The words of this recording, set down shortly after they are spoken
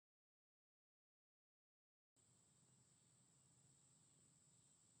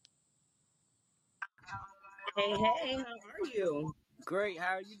Hey, hey, how are you? Great.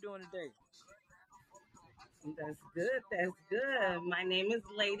 How are you doing today? That's good. That's good. My name is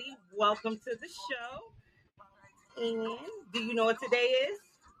Lady. Welcome to the show. And do you know what today is?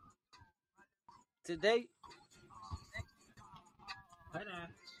 Today, Hold on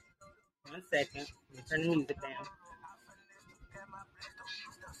 1 second. Let me turn the music down.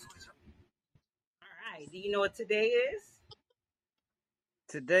 All right. Do you know what today is?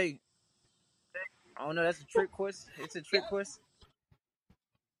 today. I don't know. That's a trick question. It's a trick Yep. question.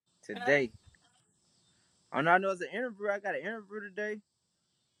 Huh? Today. I know it's an interview. I got an interview today.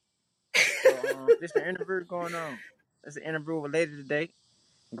 So this the interview going on. It's an interview with a lady today.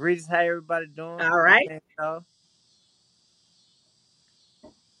 Greetings. How everybody doing? All I'm right. King Saul.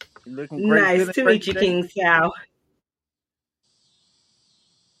 You looking great. Nice Feeling to great meet you, today. King Saul.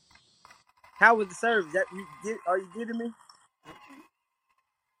 How was the service? Are you getting me?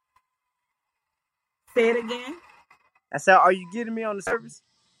 Say it again. I said, are you getting me on the service?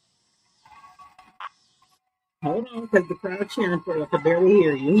 Hold on, because the crowd cheering for you. I can barely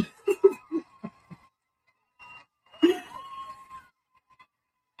hear you.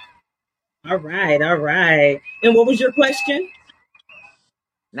 All right. All right. And what was your question?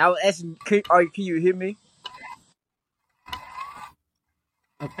 Now I was asking, can you hear me?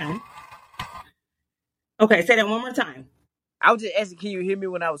 Okay. Okay. Say that one more time. I was just asking, can you hear me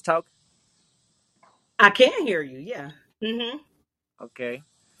when I was talking? I can hear you. Yeah. Mm-hmm. Okay,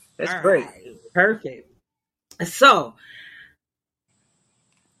 All that's great. right. Perfect. So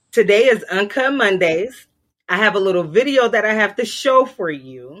today is Uncut Mondays. I have a little video that I have to show for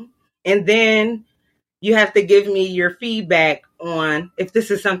you. And then you have to give me your feedback on if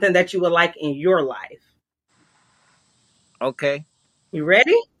this is something that you would like in your life. Okay, You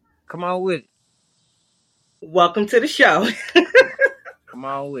ready? come on with it. Welcome to the show. Come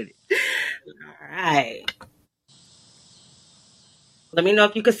on with it. All right. Let me know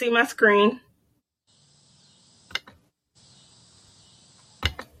if you can see my screen.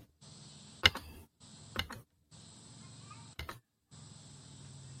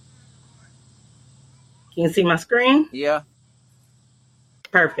 Can you see my screen? Yeah.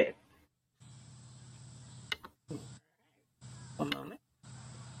 Perfect. One moment.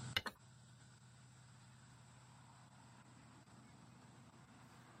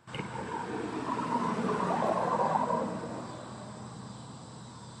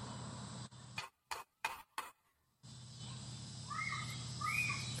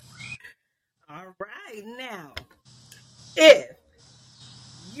 All right. Now, if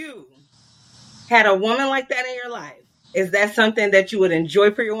you had a woman like that in your life, is that something that you would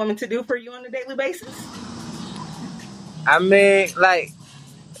enjoy for your woman to do for you on a daily basis? I mean, like,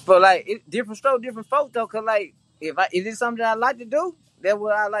 for like different stroke, different folks though. Cause like, if it's something I like to do, that's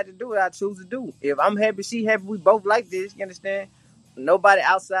what I like to do. What I choose to do. If I'm happy, she happy. We both like this. You understand? Nobody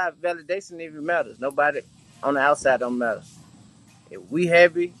outside validation even matters. Nobody on the outside don't matter. If we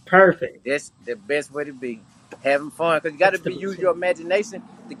happy, Perfect. that's the best way to be. Having fun, cause you got to That's the be use your imagination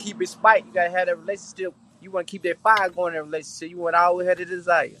to keep it spiked. You gotta have that relationship. You want to keep that fire going in that relationship. You want to always have the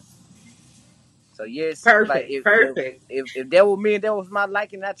desire. So yes, like perfect. if if Perfect. if, if that was me and that was my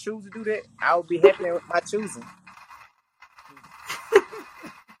liking, I choose to do that, I would be happy with my choosing.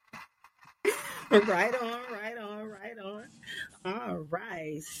 Right on, right on, right on. All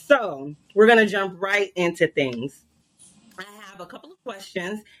right. So we're going to jump right into things. I have a couple of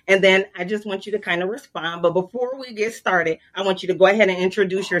questions and then I just want you to kind of respond. But before we get started, I want you to go ahead and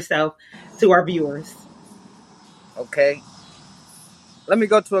introduce yourself to our viewers. Okay, let me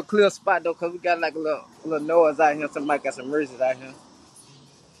go to a clear spot though, cause we got like a little noise out here. Somebody got some music out here.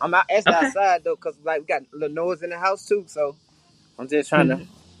 I'm out, actually Okay. outside though, cause like we got a little noise in the house too. So I'm just trying to Mhm.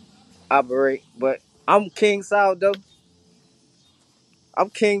 operate. But I'm King Saul though. I'm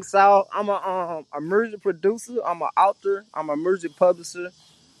King Saul. I'm a music producer. I'm an author. I'm a music publisher.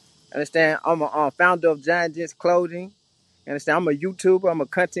 Understand? I'm a founder of Giant Gents Clothing. Understand? I'm a YouTuber. I'm a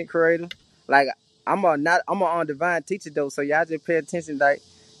content creator. Like I'm a on divine teacher though. So y'all just pay attention. Like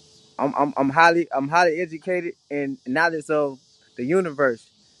I'm highly educated in knowledge of the universe,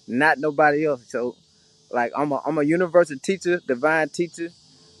 not nobody else. So like I'm a universal teacher, divine teacher.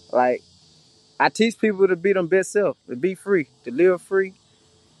 Like I teach people to be them best self, to be free, to live free.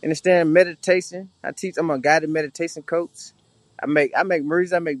 Understand meditation. I'm a guided meditation coach. I make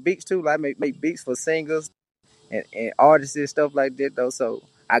music, I make beats too. Like I make beats for singers and artists and stuff like that though. So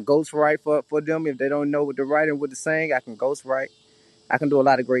I ghostwrite for them if they don't know what to write and what to sing. I can ghostwrite. I can do a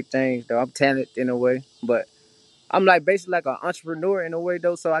lot of great things though. I'm talented in a way, but I'm like basically like an entrepreneur in a way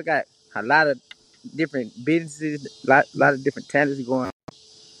though. So I got a lot of different businesses, lot of different talents going.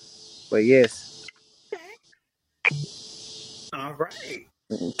 But yes, Okay. All right.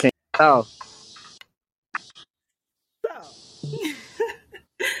 King Saul. So,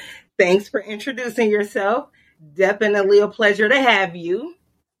 thanks for introducing yourself. Definitely a pleasure to have you.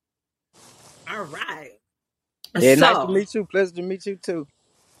 All right. Yeah, nice to So, meet you. Pleasure to meet you too.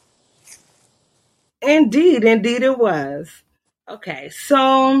 indeed, it was. Okay,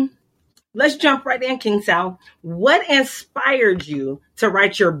 so let's jump right in, King Sal. What inspired you to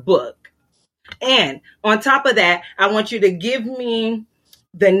write your book? And on top of that, I want you to give me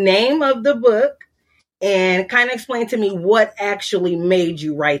the name of the book and kind of explain to me what actually made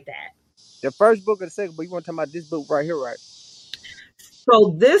you write that. The first book or the second book, you want to talk about this book right here, right?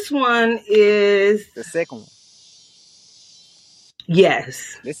 So this one is, The second one.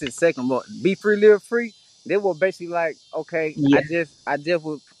 yes. This is second book. Be free, live free. They were basically like, okay, Yeah, I just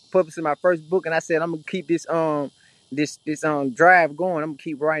was publishing my first book, and I said I'm gonna keep this drive going. I'm gonna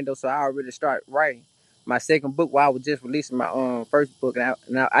keep writing though, so I already start writing my second book while I was just releasing my first book, and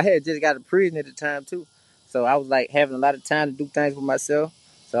I had just got to prison at the time too, so I was like having a lot of time to do things for myself.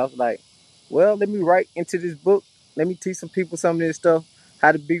 So I was like, well, let me write into this book. Let me teach some people some of this stuff,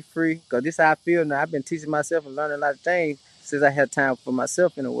 how to be free, cause this is how I feel now. I've been teaching myself and learning a lot of things since I had time for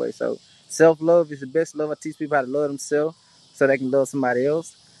myself in a way. So self love is the best love. I teach people how to love themselves so they can love somebody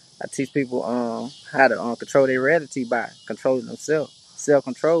else. I teach people how to control their reality by controlling themselves. Self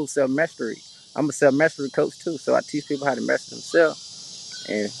control, self mastery. I'm a self mastery coach too, so I teach people how to master themselves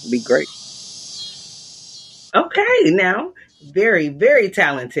and be great. okay, now, very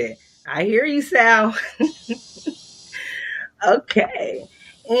talented. I hear you, Sal. Okay.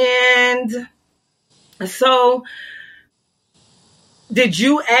 And so, did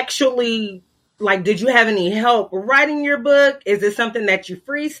you actually, like, did you have any help writing your book? Is it something that you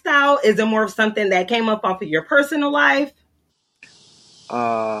freestyle? Is it more of something that came up off of your personal life?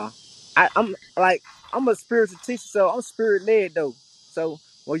 Uh, I'm like I'm a spiritual teacher, so I'm spirit led though. So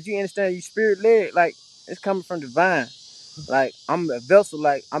when you understand you spirit led, like it's coming from divine. Like I'm a vessel,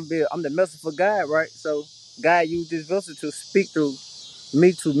 like I'm the vessel for God, right? So God used this vessel to speak through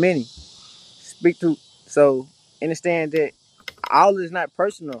me to many. Speak to so understand that all is not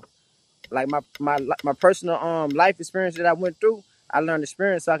personal. Like my personal life experience that I went through, I learned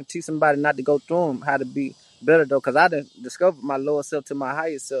experience so I can teach somebody not to go through them, how to be better though, because I done discovered my lower self to my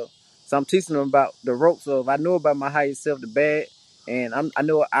higher self. So I'm teaching them about the ropes of I know about my higher self, the bad, and I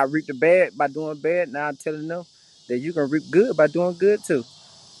know I reap the bad by doing bad. Now I'm telling them that you can reap good by doing good too.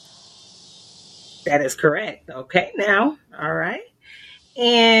 That is correct. Okay, now, all right.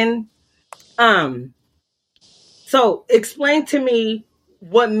 And um, so explain to me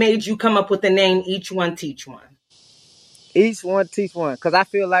what made you come up with the name Each One Teach One. Each one teach one, cause I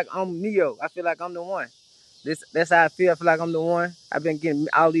feel like I'm Neo. I feel like I'm the one. That's how I feel. I feel like I'm the one. I've been getting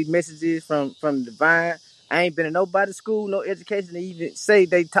all these messages from the divine. I ain't been in nobody's school, no education to even say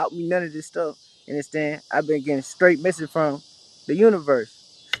they taught me none of this stuff. You understand? I've been getting straight message from the universe,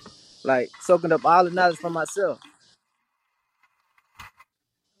 like soaking up all the knowledge from myself.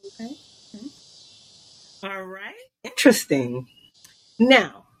 Okay. Okay. All right. Interesting.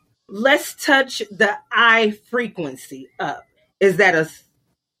 Now, let's touch the I frequency up. Is that a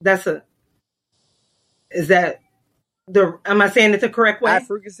that's a is that the am I saying it the correct I way?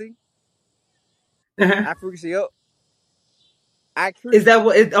 frequency, Uh-huh. I frequency up. I Is crew, that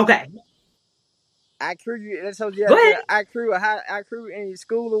what it, okay. I crew you. That's how you Go have to ahead. get I crew or how I crew in your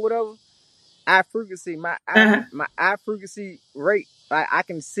school or whatever. I frequency, Uh-huh. my I frequency rate. Like I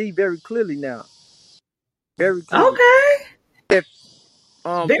can see very clearly now, very clearly. Okay. If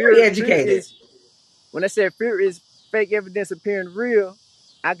Very fear educated. is when I said fear is fake evidence appearing real,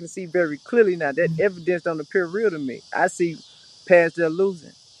 I can see very clearly now that evidence don't appear real to me. I see past the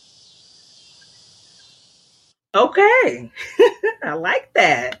illusion. Okay. I like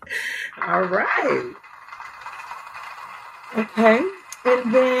that. All right. Okay.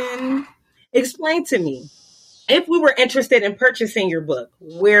 And then explain to me, if we were interested in purchasing your book,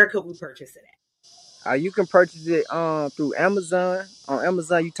 where could we purchase it You can purchase it through Amazon. On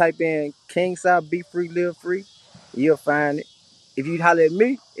Amazon, you type in King Saul, be free, live free. You'll find it. If you holler at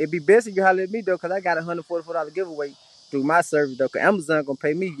me, it'd be best if you holler at me though, cause I got $144 giveaway through my service though. Cause Amazon gonna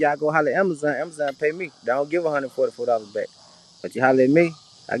pay me. Y'all go holler at Amazon. Amazon pay me. They don't give $144 back. But you holler at me,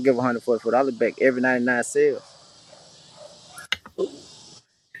 I give $144 back every 99 sales. at? Ooh,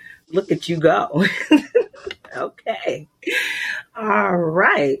 look at you go. Okay. All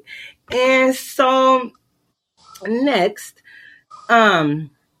right. And so next,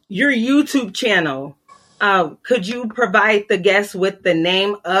 your YouTube channel. Could you provide the guests with the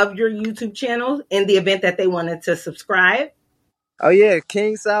name of your YouTube channel in the event that they wanted to subscribe? Oh yeah,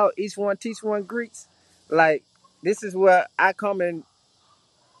 King Saul, each one teach one Greeks. Like this is where I come and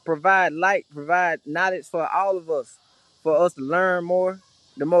provide light, provide knowledge for all of us, for us to learn more,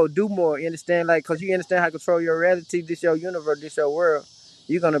 the more do more. You understand? Like, cause you understand how to control your reality, this your universe, this your world.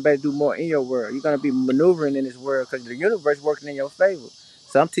 You're gonna better do more in your world. You're gonna be maneuvering in this world because the universe working in your favor.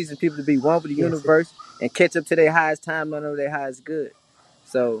 So I'm teaching people to be one with the Yes. universe and catch up to their highest time, none of their highest good.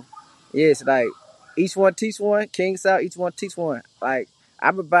 So, yes, like each one teach one, King Saul, each one teach one. Like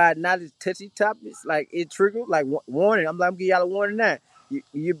I provide knowledge, touchy topics, like it trigger, like warning. I'm giving y'all a warning now.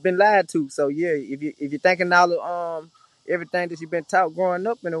 You've been lied to. So yeah, if you're thinking all of everything that you've been taught growing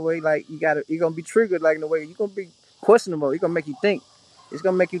up in a way, like you're gonna be triggered like in a way you're gonna be questionable. It's gonna make you think. It's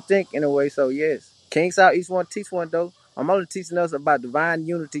gonna make you think in a way. So yes, King Saul each one teach one though. I'm only teaching us about divine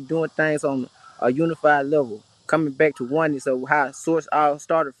unity, doing things on a unified level, coming back to oneness of how source all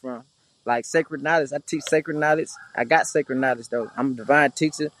started from. Like sacred knowledge, I teach sacred knowledge. I got sacred knowledge though. I'm a divine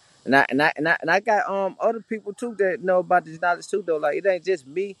teacher. And I got other people too that know about this knowledge too though. Like it ain't just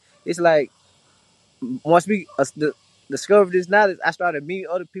me. It's like once we discover this knowledge, I started meeting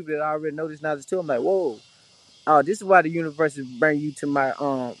other people that already know this knowledge too. I'm like, whoa, oh, this is why the universe is bringing you to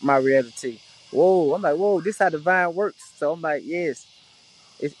my reality. Whoa, I'm like, whoa, this is how divine works. So I'm like, yes,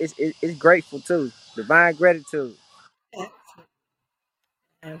 it's grateful too, divine gratitude.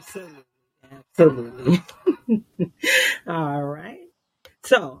 Absolutely. Absolutely. All right.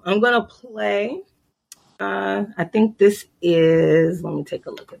 So I'm gonna play. I think this is. Let me take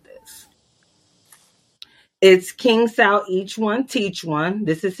a look at this. It's King Sal Each One Teach One.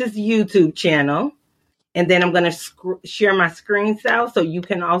 This is his YouTube channel. And then I'm going to share my screen, Sal, so you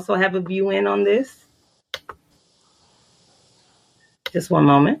can also have a view in on this. Just one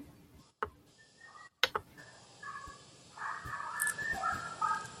moment.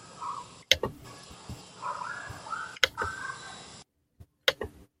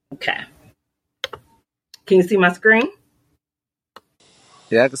 Okay. Can you see my screen?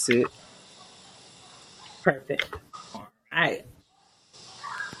 Yeah, I can see it. Perfect. All right.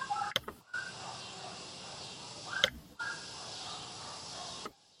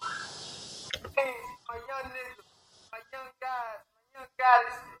 Hey, my young niggas, my young guys, my young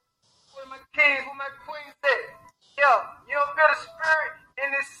goddesses. Where my kings, where my queens at? Yo, you don't feel the spirit in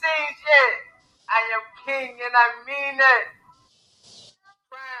this scene yet. I am king and I mean that.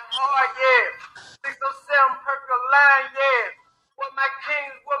 Trying hard, yeah. 607 Purple Line, yeah. What my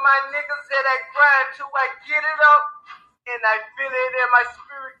kings, what my niggas said, I grind till I get it up. And I feel it in my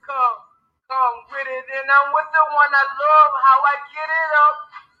spirit come with it. And I'm with the one I love, how I get it up.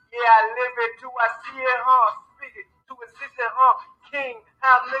 Yeah, I live it too, I see it, huh? Speak it to assist it, huh? King,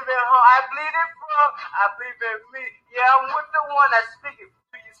 I'm living, huh? I bleed it from, I believe in me. Yeah, I'm with the one I speak it.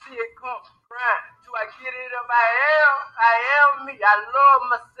 Do you see it come? Grind till I get it up. I am me. I love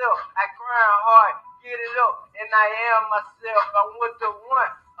myself. I grind hard, get it up, and I am myself. I'm with the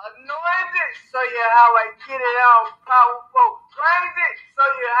one. Anointed, show you how I get it on. Powerful, crazy, show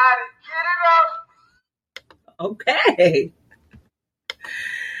you how to get it up. Okay.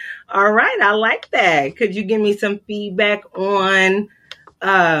 All right. I like that. Could you give me some feedback on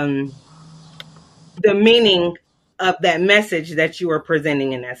um, the meaning of that message that you were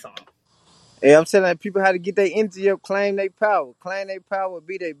presenting in that song? Hey, I'm telling people how to get their energy up, claim their power,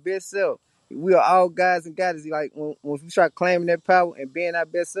 be their best self. We are all guys and goddesses. Like when we start claiming that power and being our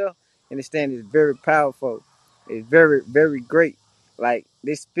best self, understand it's very powerful. It's very, very great. Like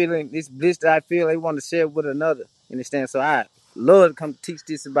this feeling, this bliss that I feel, they want to share with another. Understand? So I love to come teach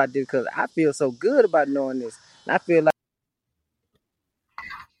this about this because I feel so good about knowing this. And I feel like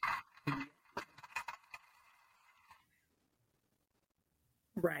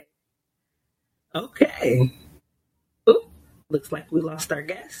Right. Okay. Ooh, looks like we lost our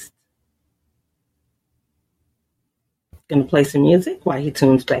guest. Gonna play some music while he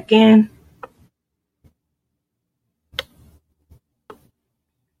tunes back in.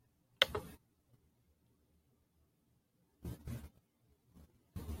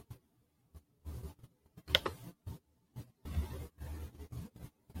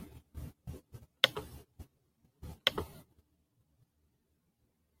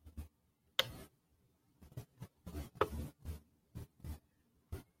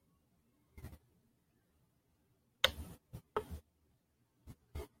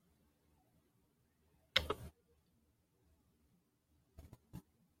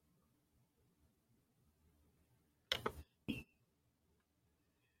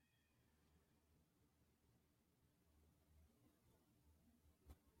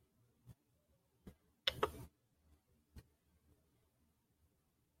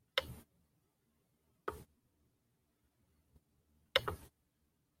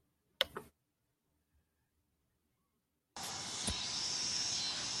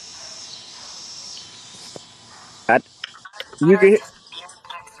 You can.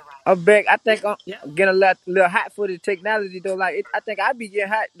 I'm back. I think I'm Yep. getting a little hot for the technology though. Like I think I be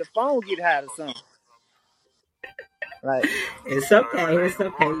getting hot. The phone get hot or something. Like It's okay. It's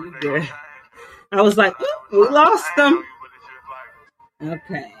okay. You good. I was like, oop, we lost them.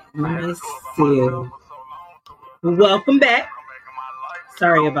 Okay. Let me see. Welcome back.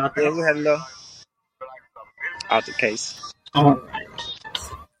 Sorry about yeah, that. we had a little out the case. All right.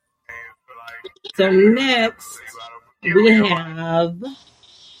 So next we have.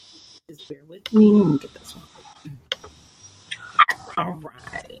 Just bear with me. Let me get this one. All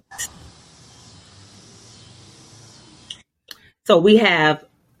right. So we have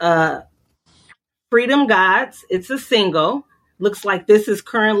Freedom Gods. It's a single. Looks like this is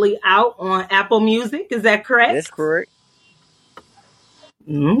currently out on Apple Music. Is that That's correct? correct.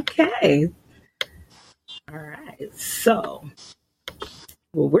 Okay. All right. So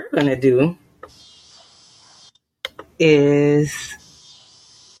what we're going to do is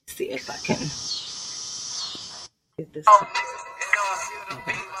see if I can get this. So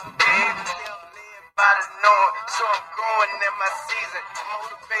I'm growing in my season.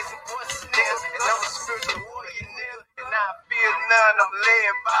 Motivation for still. And I'm a spiritual warrior, nigga. And I feel none. I'm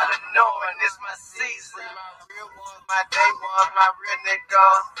led by the knowing. It's my season. My real ones, my day ones, my real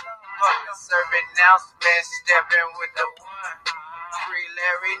niggas. Fucking serving now, man. Stepping with the one. Free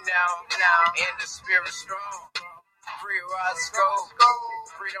Larry now. And the spirit strong. Free Roscoe.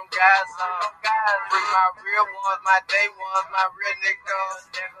 Freedom guys on. Free my real ones, my day ones, my real niggas.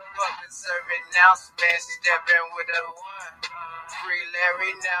 Fucking serving now, man. Stepping with the one. Free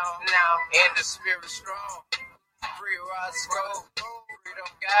Larry now. And the spirit strong. Free Roscoe. Freedom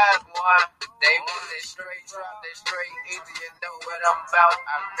guys, one. They want they straight drop, they straight easy. You know what I'm about.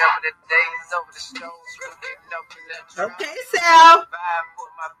 I remember the days over the stones, getting up in that truck. Okay, Sal. Vibe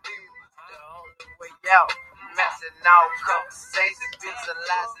with my people, the only way out. Messing out conversations,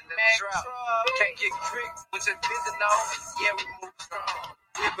 visualizing the drop. Can't get quick with your vision on. Yeah, we move strong.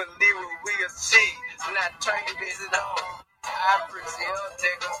 We believe what we achieve, not turn your vision on. I appreciate you,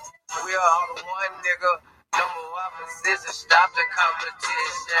 nigga. We are all the one, nigga. No more opposition, stop the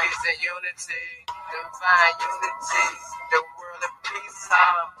competition. Peace and unity, divine unity. The world of peace,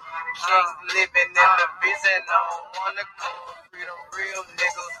 King living in the vision on one accord. Freedom real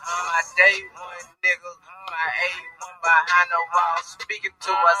niggas, my day one niggas, my A1 behind the wall. Speaking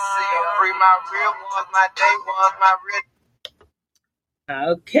to I see free my real ones, my day ones, my real.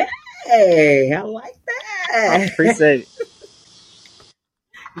 Okay. I like I that. appreciate it.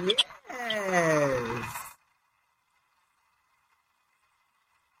 Yes.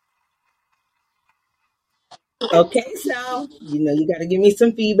 Okay, so you got to give me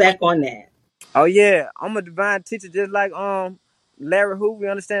some feedback on that. Oh yeah, I'm a divine teacher, just like Larry Hoover. You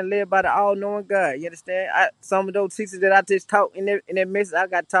understand, led by the all-knowing God. You understand? Some of those teachers that I just taught in that message, I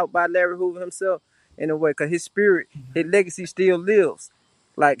got taught by Larry Hoover himself in a way, cause his spirit, his legacy still lives.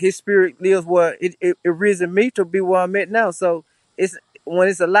 Like his spirit lives where it risen me to be where I'm at now. So it's when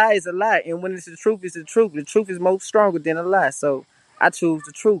it's a lie, and when it's the truth, it's the truth. The truth is most stronger than a lie. So I choose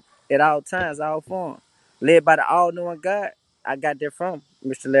the truth at all times, all forms. Led by the all-knowing God, I got that from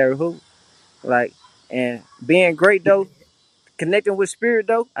Mr. Larry Hoover. Like, and being great though, connecting with spirit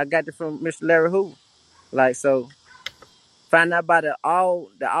though, I got it from Mr. Larry Hoover. Like, so find out about the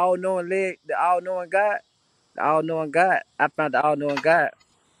all knowing leg, the all knowing God, the all knowing God. I found the all knowing God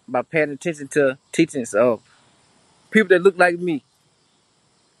by paying attention to teachings of people that look like me.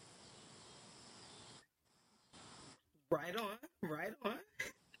 Right on. Right on.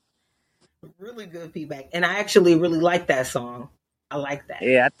 Really good feedback. And I actually really like that song. I like that.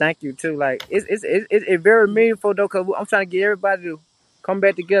 Yeah, I thank you too. Like, it's very meaningful though, cause I'm trying to get everybody to come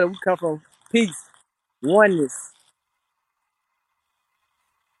back together. We come from peace, oneness.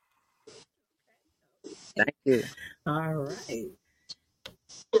 Thank you. All right.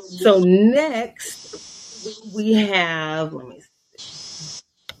 So next we have, let me see.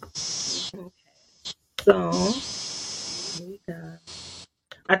 Okay. So we got,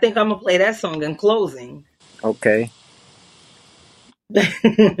 I think I'm gonna play that song in closing. Okay.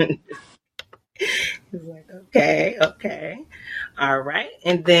 It's like, okay, okay. All right.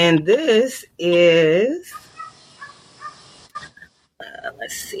 And then this is,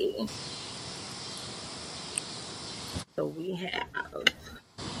 let's see. So we have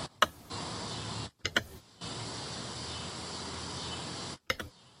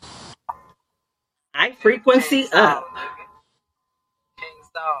high frequency up. King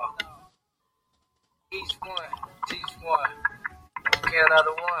Saul. Each one, teach one. Get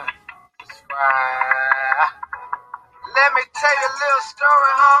another one. Subscribe. Let me tell you a little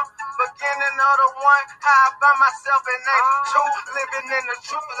story, huh? beginning of the one. How I find myself in ain't true. Living in the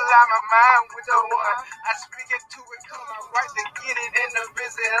truth, align my mind with the one. I speak it to it, come my right to get it in the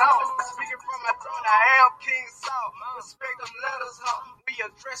visit on. Speaking from my throne, I am King Saul. Respect them letters, huh? We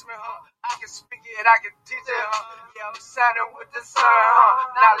address me, huh? I can speak it, I can teach it, huh? Yeah, I'm shining with the sun, huh?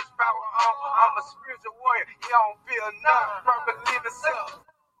 Knowledge, power, huh? I'm a spiritual warrior. You don't feel nothing from believing self.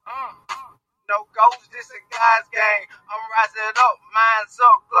 No ghost, this a God's game. I'm rising up, minds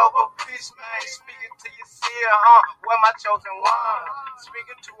up, global peace, man. Speaking to you, see it, huh? Where my chosen one.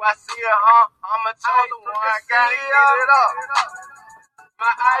 Speaking to I see it, huh? I'm a chosen one. Gotta get it up. My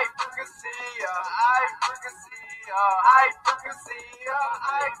eye freaking see ya, I freaking see ya, I freaking see ya,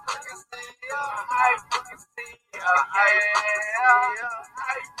 I freaking see ya, I freaking see ya, I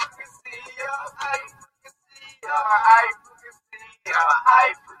freaking see ya, I freaking see ya, I freaking see ya,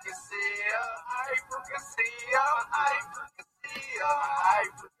 I freaking see ya, I freaking see ya, I freaking see ya, I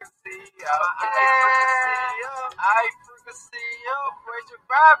freaking see ya, I freaking see ya, praise your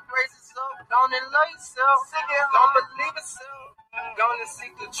praise yourself, don't love yourself, don't believe yourself. Gonna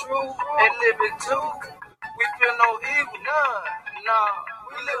seek the truth and live it too. We feel no evil, none. Nah,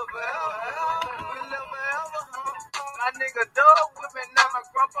 we live forever. We live forever. My nigga dog with me now. My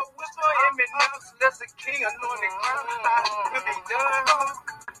grandpa whisper in me now. So that's the king anointed crown. We'll be done.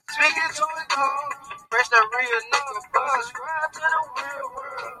 Speaking to it, fresh the real nigga. Subscribe to the real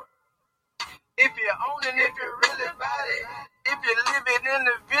world. If you own it, if you really about it. If you live it in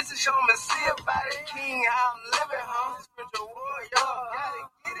the vision, show me see about it. King, I'm living, huh? Spiritual warrior. Gotta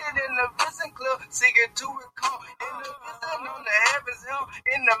get it in the vision club. Seek it to it, come. In the vision, on the heavens, huh?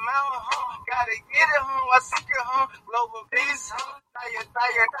 In the mountain, huh? Gotta get it, huh? I seek it, huh? Global peace, huh? Die,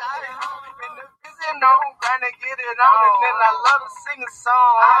 huh? In the vision, I'm trying to get it on. And then I love to sing a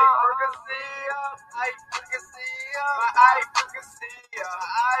song. I freaking see ya. I freaking see ya. I freaking see ya.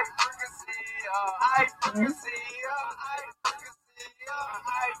 I freaking see ya. I freaking see ya. I freaking see ya.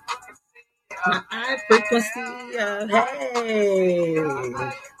 I freaking see ya. My eye frequency. Hey. I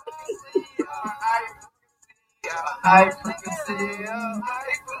freaking see ya. I freaking see ya. I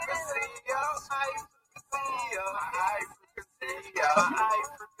freaking see ya. I freaking see ya. I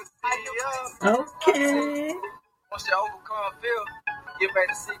freaking see ya. Okay. Once you overcome fear, you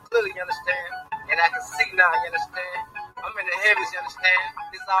better see clearly, you understand? And I can see now, you understand? I'm in the heavens, you understand?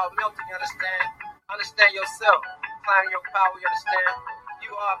 It's all melting, you understand? Understand yourself. Claim your power, you understand?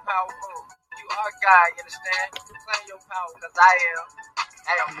 You are powerful. You are God, you understand? Claim your power, because I am.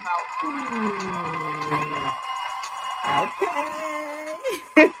 I am Okay.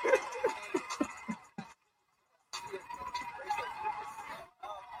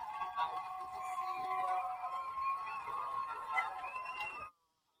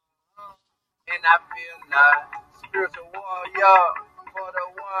 and I feel not spiritual warrior for the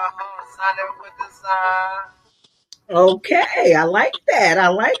one, signing with the sign. Okay. I like that. I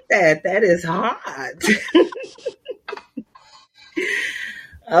like that. That is hot.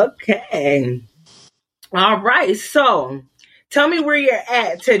 Okay. All right. So tell me where you're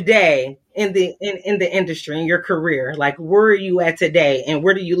at today in the industry, in your career. Like where are you at today and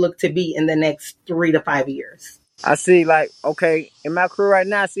where do you look to be in the next 3 to 5 years? I see like okay in my career right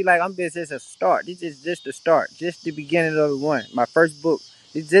now. I see like I'm just a start. This is just the start, just the beginning of the one. My first book.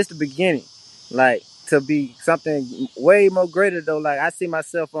 It's just the beginning. Like to be something way more greater though. Like I see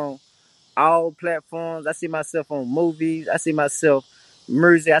myself on all platforms. I see myself on movies. I see myself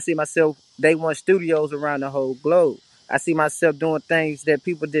music. I see myself day one studios around the whole globe. I see myself doing things that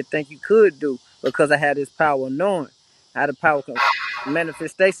people didn't think you could do because I had this power of knowing. I had the power of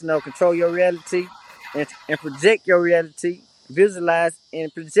manifestation of control your reality and project your reality, visualize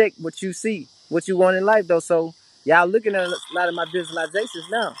and project what you see, what you want in life though. So y'all looking at a lot of my visualizations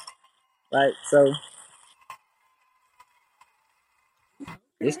now. Right. So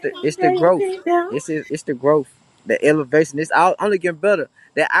it's the Okay, growth. okay, now. It's the growth, the elevation. It's all only getting better.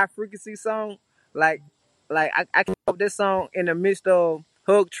 That I frequency song, like I came up with this song in the midst of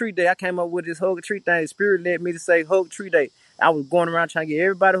Hug Tree Day. I came up with this Hug Tree thing. Spirit led me to say Hug Tree Day. I was going around trying to get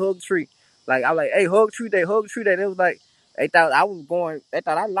everybody to hug a tree. Like I was like, hey, Hug Tree Day, Hug Tree Day. They was like, they thought I was going. They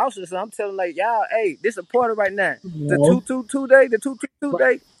thought I lost it. So I'm telling like y'all, hey, this a portal right now. The No. 222 day, the 222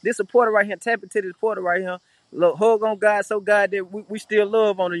 day. This a portal right here. Tap into this portal right here. Look, hug on God, so God that we still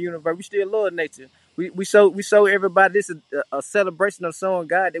love on the universe. We still love nature. We show everybody this is a celebration of showing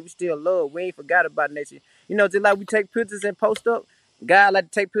God that we still love. We ain't forgot about nature. You know, just like we take pictures and post up. God like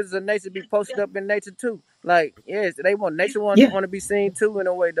to take pictures of nature, be posted up in nature too. Like, yes, they want nature Yeah. want to be seen too in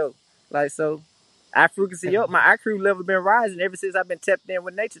a way though. Like so, our frequency up. My IQ level been rising ever since I've been tapped in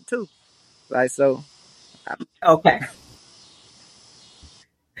with nature too. Like so, Okay.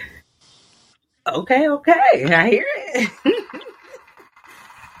 Okay, okay. I hear it.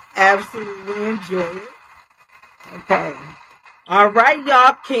 Absolutely enjoy it. Okay. All right,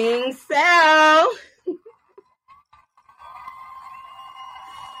 y'all. King Sal.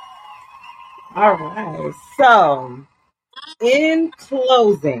 All right. So, in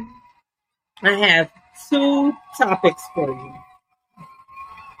closing, I have two topics for you.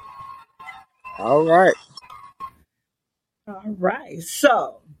 All right. All right.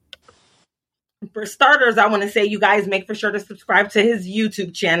 So, for starters, I want to say you guys make for sure to subscribe to his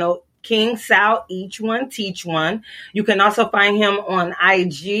YouTube channel, King Sal, Each One Teach One. You can also find him on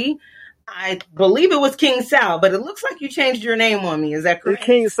IG. I believe it was King Sal, but it looks like you changed your name on me. Is that It's correct?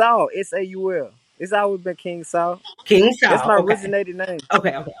 King Saul. Saul. It's always been King Saul. King That's Sal. my Okay. originated name.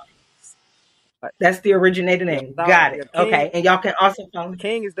 Okay. Okay. Like, That's the originated yeah, name. Saul. Got Yeah, it. King. Okay. And y'all can also follow.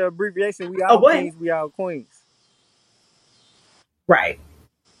 King is the abbreviation. We Oh, all go ahead. kings. We all queens. Right.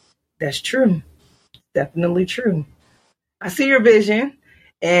 That's true. Definitely true. I see your vision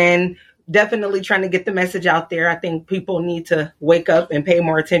and definitely trying to get the message out there. I think people need to wake up and pay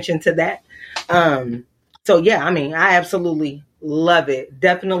more attention to that. So yeah, I mean, I absolutely love it.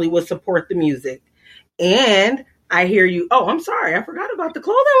 Definitely would support the music. And I hear you. Oh, I'm sorry. I forgot about the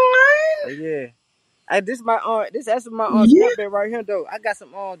clothing Oh yeah. Hey, this my this actually my line. Yeah. snap bed right here though. I got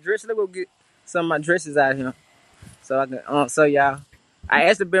some dresses. Let's go get some of my dresses out here so I can so y'all. I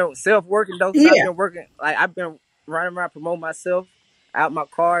actually been self working though, so I've Yeah. been working like I've been running around promoting myself out my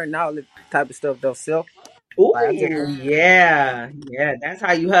car and all that type of stuff though. Self like I just Ooh, yeah. Yeah. That's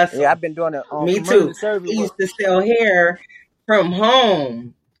how you yeah hustle. I've been doing it on Me too. community service I work. used to sell hair from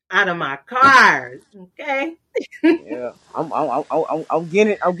home out of my car. Okay. Yeah, I'm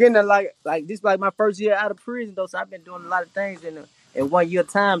getting it like this like my first year out of prison though, so I've been doing a lot of things in 1 year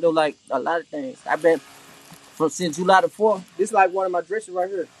time though, like a lot of things. I've been from since July the 4th. This is like one of my dresses right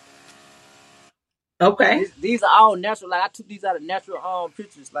here. Okay. These are all natural. Like I took these out of natural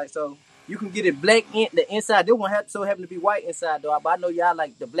pictures. Like so you can get it black in the inside. They won't have so happen to be white inside though. But I know y'all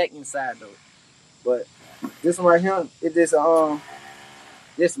like the black inside though. But this one right here, it just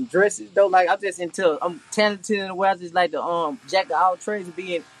there's some dresses though. Like I'm talented in the way I just like the jack of all trades and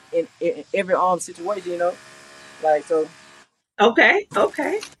be in every situation, you know. Like so Okay.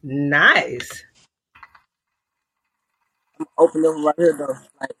 Okay. Nice. open them right here though.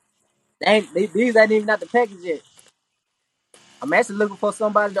 Like these ain't even not the package yet. I'm actually looking for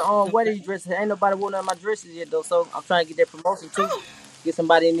somebody to wear these dresses. Ain't nobody wearing none of my dresses yet though, so I'm trying to get that promotion too. Oh, Get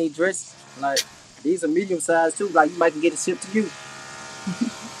somebody in these dresses. Like these are medium sized too. Like you might can get it shipped to you.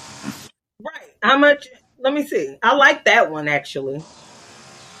 right. How much? Let me see. I like that one actually.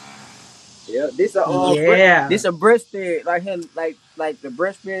 Yeah, Yeah. this a breastfed like him like the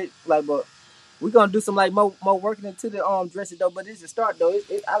breastfed like but we gonna do some like more working into the dresses though. But this is a start though.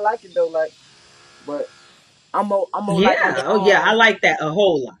 I like it though. Like but I'm more like on Yeah. the Oh, yeah. I like that a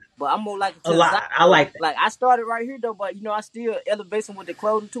whole lot. but I'm more like A to lot. design I though. like that. Like I started right here though, but you know I still elevation with the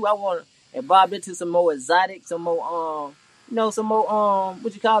clothing too. I want to evolve into some more exotic, some more some more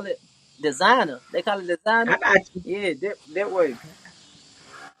what you call it, designer. They call it designer. I got you. Yeah, that way.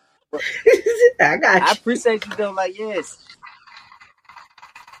 But I I got you. appreciate you though. Like yes,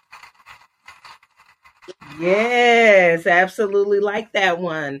 Yes, absolutely like that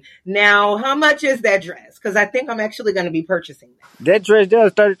one. Now, how much is that dress? Because I think I'm actually going to be purchasing that. that dress there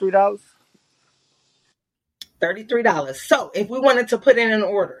is $33. $33. So, if we wanted to put in an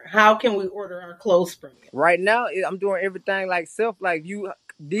order, how can we order our clothes from you? Right now, I'm doing everything like self. Like you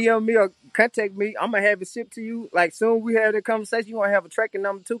DM me or contact me, I'm gonna have it shipped to you. Like soon we have the conversation, you gonna have a tracking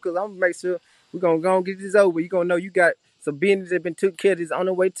number too, cause I'm gonna make sure we're gonna go and get this over. You gonna know you got some business that been took care of this on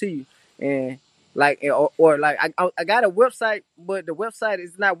the way to you, and like or like I got a website, but the website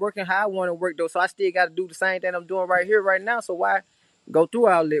is not working how I want to work though. So I still got to do the same thing I'm doing right here right now. So why go through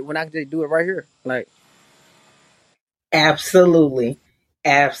all that when I can just do it right here? Like Absolutely.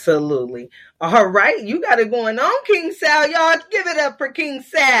 Absolutely. All right. You got it going on, King Sal. Y'all give it up for King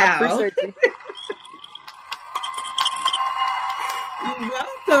I Sal. appreciate you. You're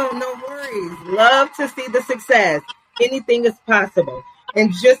welcome. No worries. Love to see the success. Anything is possible.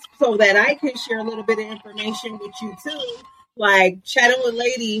 And just so that I can share a little bit of information with you too, like Chatting with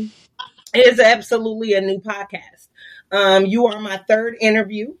Lady is absolutely a new podcast. You are my third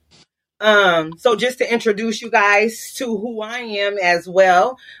interview. So just to introduce you guys to who I am as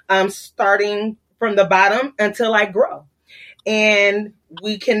well, starting from the bottom until I grow. And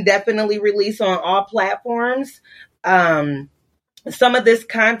we can definitely release on all platforms. Some of this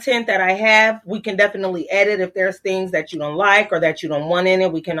content that I have, we can definitely edit if there's things that you don't like or that you don't want in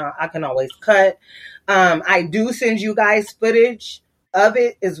it. I can always cut. I do send you guys footage of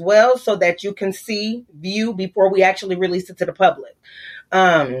it as well so that you can view before we actually release it to the public.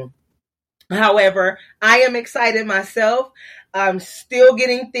 Um, However, I am excited myself. I'm still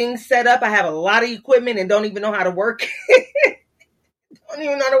getting things set up. I have a lot of equipment and don't even know how to work it. Don't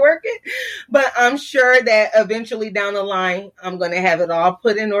even know how to work it. But I'm sure that eventually down the line, I'm going to have it all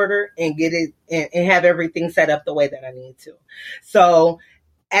put in order and get it and have everything set up the way that I need to. So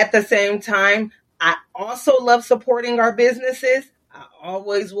at the same time, I also love supporting our businesses. I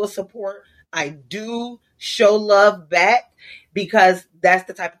always will support. I do show love back because that's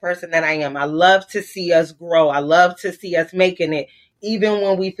the type of person that I am. I love to see us grow. I love to see us making it, even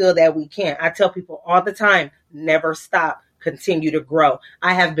when we feel that we can't. I tell people all the time, never stop, continue to grow.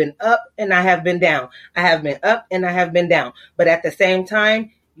 I have been up and I have been down. I have been up and I have been down. But at the same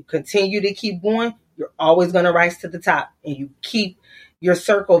time, you continue to keep going, you're always going to rise to the top, and you keep your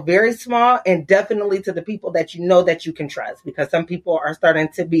circle very small, and definitely to the people that you know that you can trust, because some people are starting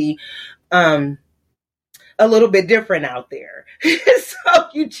to be a little bit different out there. So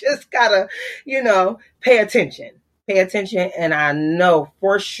you just gotta, pay attention. Pay attention, and I know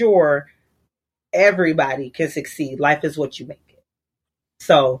for sure everybody can succeed. Life is what you make it.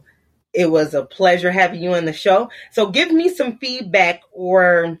 So it was a pleasure having you on the show. So give me some feedback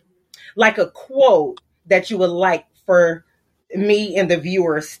or like a quote that you would like for me and the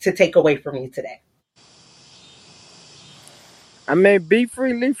viewers to take away from you today. Be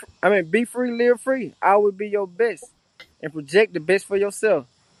free, live. Be free, live free. Always be your best, and project the best for yourself.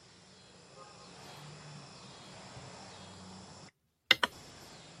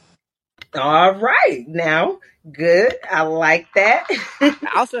 All right. Now, good. I like that.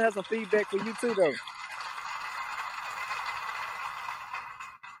 I also have some feedback for you too, though.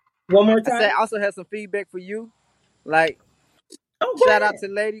 One more I said time. I also have some feedback for you. Like, Oh, go shout out ahead. to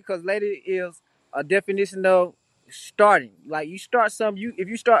Lady, because Lady is a definition of starting. Like, you start something. If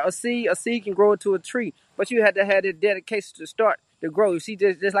you start a seed can grow into a tree, but you had to have the dedication to start to grow. She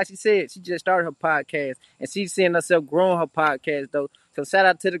just like she said, she just started her podcast, and she's seeing herself growing her podcast though. So shout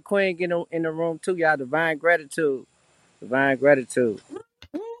out to the queen in the room too, y'all. Divine gratitude, divine gratitude.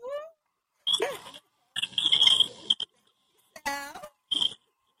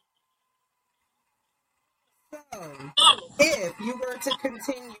 So, if you were to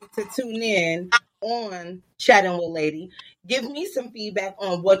continue to tune in on Chatting with Lady, give me some feedback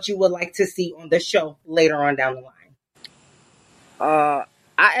on what you would like to see on the show later on down the line. Uh,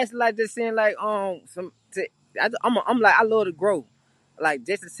 I actually like this seeing like some. I'm like I love to grow, like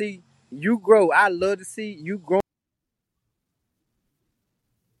just to see you grow. I love to see you grow.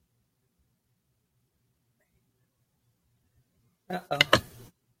 Uh-oh.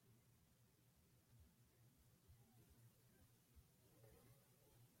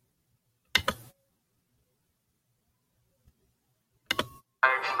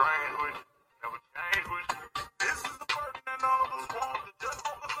 Strange with you. Never change with you. This is the burden that all of us want. The judge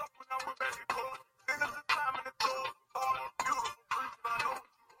woke us up when I went back to court. Then there's the time and the toll. All the beautiful preaching, I know what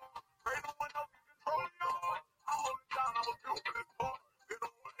you want. Pray no one else can control your heart. I hold it down, I'm a built for this part. Been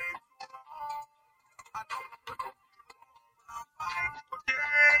on way too long. I know I'm gonna go. I'll find you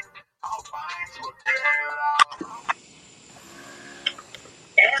again. I'll find you again.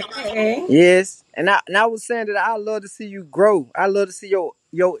 Hey. Yes, and I was saying that I love to see you grow. I love to see your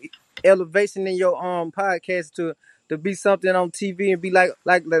elevation in your podcast to be something on TV and be like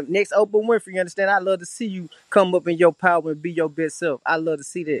the next Oprah Winfrey. You understand? I love to see you come up in your power and be your best self. I love to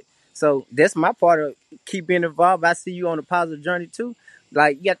see that. So that's my part of keep being involved. I see you on a positive journey too.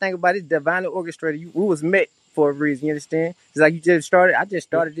 Like you got to think about it, divinely orchestrated. We was met for a reason. You understand? It's like you just started. I just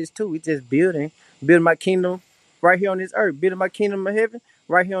started this too. We just building my kingdom right here on this earth, building my kingdom of heaven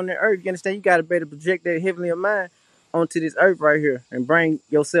right here on the earth. You understand? You got to be able to project that heavenly mind onto this earth right here and bring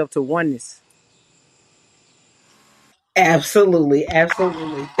yourself to oneness. Absolutely.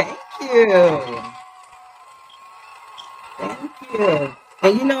 Absolutely. Thank you. Thank you.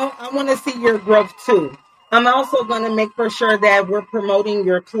 And I want to see your growth too. I'm also going to make for sure that we're promoting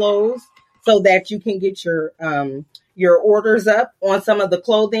your clothes so that you can get your orders up on some of the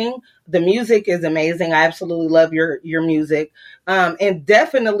clothing. The music is amazing. I absolutely love your music. And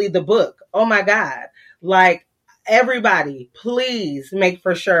definitely the book. Oh my God. Like everybody, please make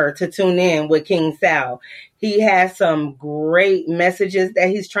for sure to tune in with King Saul. He has some great messages that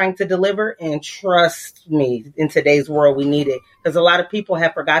he's trying to deliver, and trust me, in today's world, we need it because a lot of people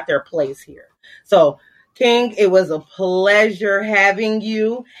have forgot their place here. So, King, it was a pleasure having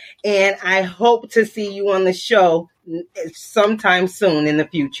you, and I hope to see you on the show sometime soon in the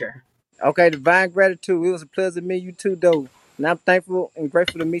future. Okay, divine gratitude. It was a pleasure to meet you too, though. And I'm thankful and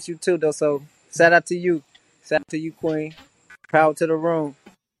grateful to meet you too, though. So shout out to you. Shout out to you, Queen. Power to the room.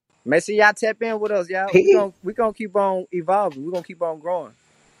 Make sure y'all tap in with us, y'all. Peace. We gonna keep on evolving. We gonna keep on growing.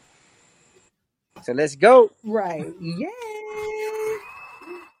 So let's go. Right. Yay.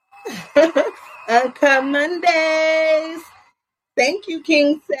 Come Mondays. Thank you,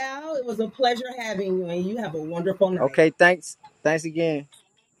 King Sal. It was a pleasure having you, and you have a wonderful night. Okay, thanks. Thanks again.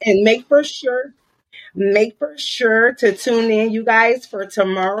 And make for sure to tune in, you guys, for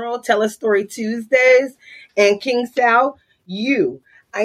tomorrow, Tell a Story Tuesdays. And King Sal, you